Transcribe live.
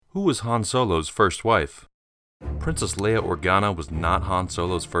Who was Han Solo's first wife? Princess Leia Organa was not Han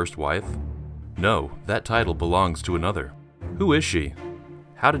Solo's first wife? No, that title belongs to another. Who is she?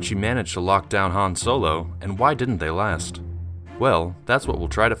 How did she manage to lock down Han Solo, and why didn't they last? Well, that's what we'll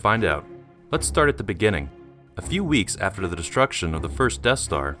try to find out. Let's start at the beginning. A few weeks after the destruction of the first Death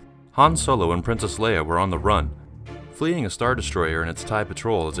Star, Han Solo and Princess Leia were on the run, fleeing a Star Destroyer and its TIE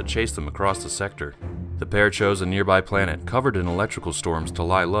patrol as it chased them across the sector. The pair chose a nearby planet covered in electrical storms to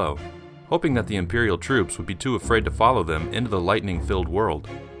lie low, hoping that the Imperial troops would be too afraid to follow them into the lightning-filled world.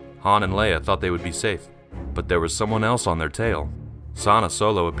 Han and Leia thought they would be safe, but there was someone else on their tail. Sana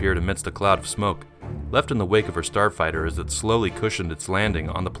Solo appeared amidst a cloud of smoke, left in the wake of her starfighter as it slowly cushioned its landing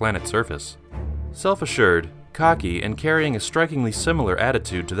on the planet's surface. Self-assured, cocky, and carrying a strikingly similar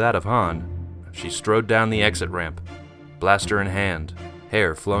attitude to that of Han, she strode down the exit ramp, blaster in hand,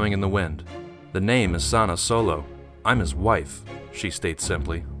 hair flowing in the wind. "The name is Sana Solo. I'm his wife," she states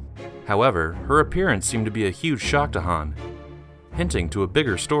simply. However, her appearance seemed to be a huge shock to Han, hinting to a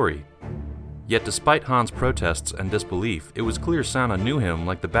bigger story. Yet despite Han's protests and disbelief, it was clear Sana knew him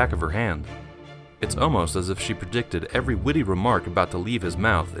like the back of her hand. It's almost as if she predicted every witty remark about to leave his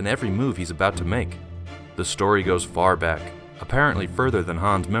mouth and every move he's about to make. The story goes far back, apparently further than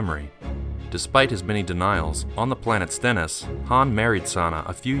Han's memory. Despite his many denials, on the planet Stennis, Han married Sana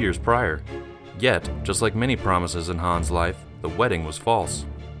a few years prior. Yet, just like many promises in Han's life, the wedding was false.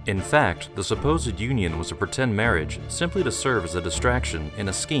 In fact, the supposed union was a pretend marriage simply to serve as a distraction in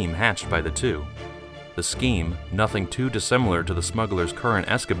a scheme hatched by the two. The scheme, nothing too dissimilar to the smuggler's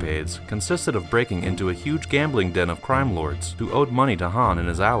current escapades, consisted of breaking into a huge gambling den of crime lords who owed money to Han and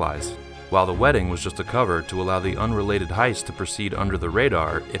his allies. While the wedding was just a cover to allow the unrelated heist to proceed under the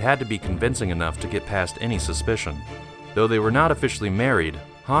radar, it had to be convincing enough to get past any suspicion. Though they were not officially married,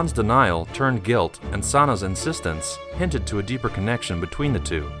 Han's denial turned guilt, and Sana's insistence hinted to a deeper connection between the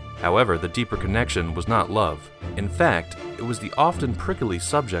two. However, the deeper connection was not love. In fact, it was the often prickly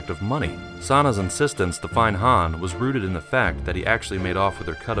subject of money. Sana's insistence to find Han was rooted in the fact that he actually made off with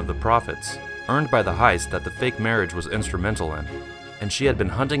her cut of the profits, earned by the heist that the fake marriage was instrumental in, and she had been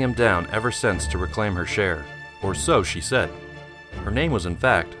hunting him down ever since to reclaim her share, or so she said. Her name was in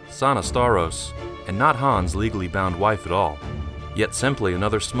fact Sana Starros, and not Han's legally bound wife at all, yet simply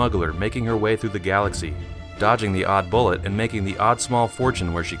another smuggler making her way through the galaxy, dodging the odd bullet and making the odd small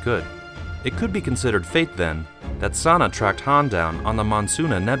fortune where she could. It could be considered fate, then, that Sana tracked Han down on the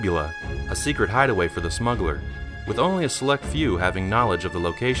Monsuna Nebula, a secret hideaway for the smuggler, with only a select few having knowledge of the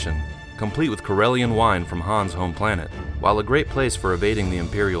location, complete with Corellian wine from Han's home planet. While a great place for evading the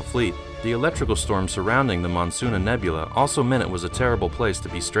Imperial fleet, the electrical storm surrounding the Monsuna Nebula also meant it was a terrible place to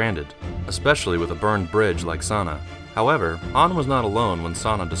be stranded, especially with a burned bridge like Sana. However, Han was not alone when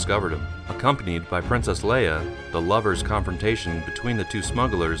Sana discovered him. Accompanied by Princess Leia, the lovers' confrontation between the two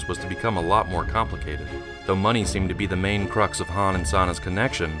smugglers was to become a lot more complicated. Though money seemed to be the main crux of Han and Sana's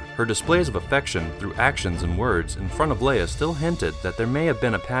connection, her displays of affection through actions and words in front of Leia still hinted that there may have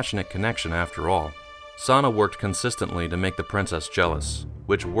been a passionate connection after all. Sana worked consistently to make the princess jealous,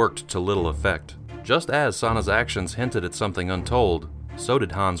 which worked to little effect. Just as Sana's actions hinted at something untold, so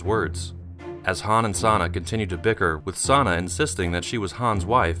did Han's words. As Han and Sana continued to bicker, with Sana insisting that she was Han's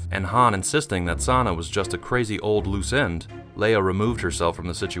wife, and Han insisting that Sana was just a crazy old loose end, Leia removed herself from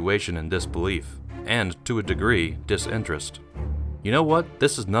the situation in disbelief, and, to a degree, disinterest. "You know what?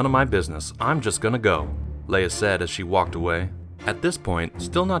 This is none of my business. I'm just gonna go," Leia said as she walked away. At this point,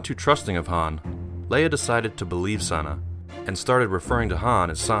 still not too trusting of Han, Leia decided to believe Sana, and started referring to Han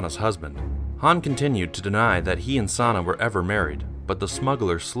as Sana's husband. Han continued to deny that he and Sana were ever married, but the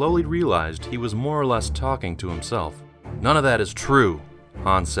smuggler slowly realized he was more or less talking to himself. "None of that is true,"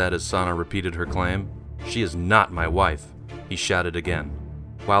 Han said as Sana repeated her claim. "She is not my wife," he shouted again.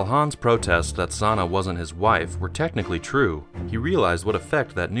 While Han's protests that Sana wasn't his wife were technically true, he realized what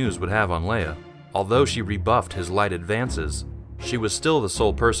effect that news would have on Leia. Although she rebuffed his light advances, she was still the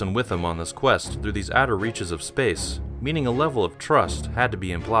sole person with him on this quest through these outer reaches of space, meaning a level of trust had to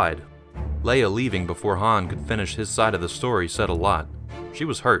be implied. Leia leaving before Han could finish his side of the story said a lot. She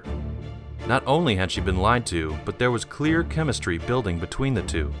was hurt. Not only had she been lied to, but there was clear chemistry building between the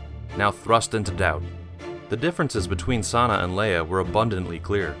two, now thrust into doubt. The differences between Sana and Leia were abundantly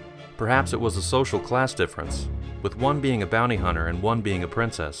clear. Perhaps it was a social class difference, with one being a bounty hunter and one being a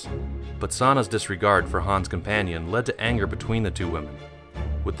princess. But Sana's disregard for Han's companion led to anger between the two women,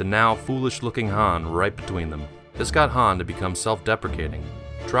 with the now foolish-looking Han right between them. This got Han to become self-deprecating,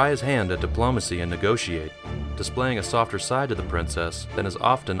 try his hand at diplomacy and negotiate, displaying a softer side to the princess than his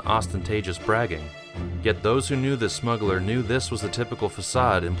often ostentatious bragging. Yet those who knew this smuggler knew this was the typical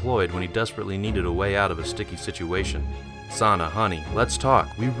facade employed when he desperately needed a way out of a sticky situation. Sana, honey, let's talk.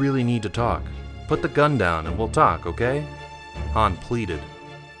 We really need to talk. Put the gun down and we'll talk, okay? Han pleaded.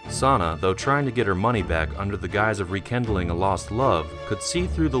 Sana, though trying to get her money back under the guise of rekindling a lost love, could see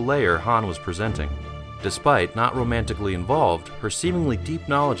through the layer Han was presenting. Despite not romantically involved, her seemingly deep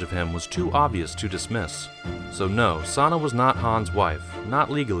knowledge of him was too obvious to dismiss. So no, Sana was not Han's wife, not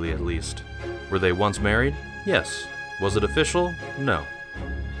legally at least. Were they once married? Yes. Was it official? No.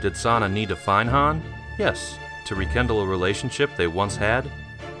 Did Sana need to find Han? Yes. To rekindle a relationship they once had?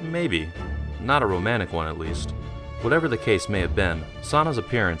 Maybe. Not a romantic one, at least. Whatever the case may have been, Sana's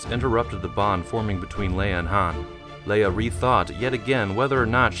appearance interrupted the bond forming between Leia and Han. Leia rethought yet again whether or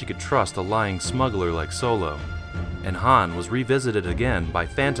not she could trust a lying smuggler like Solo. And Han was revisited again by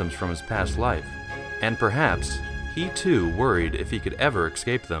phantoms from his past life. And perhaps, he too worried if he could ever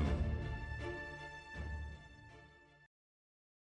escape them.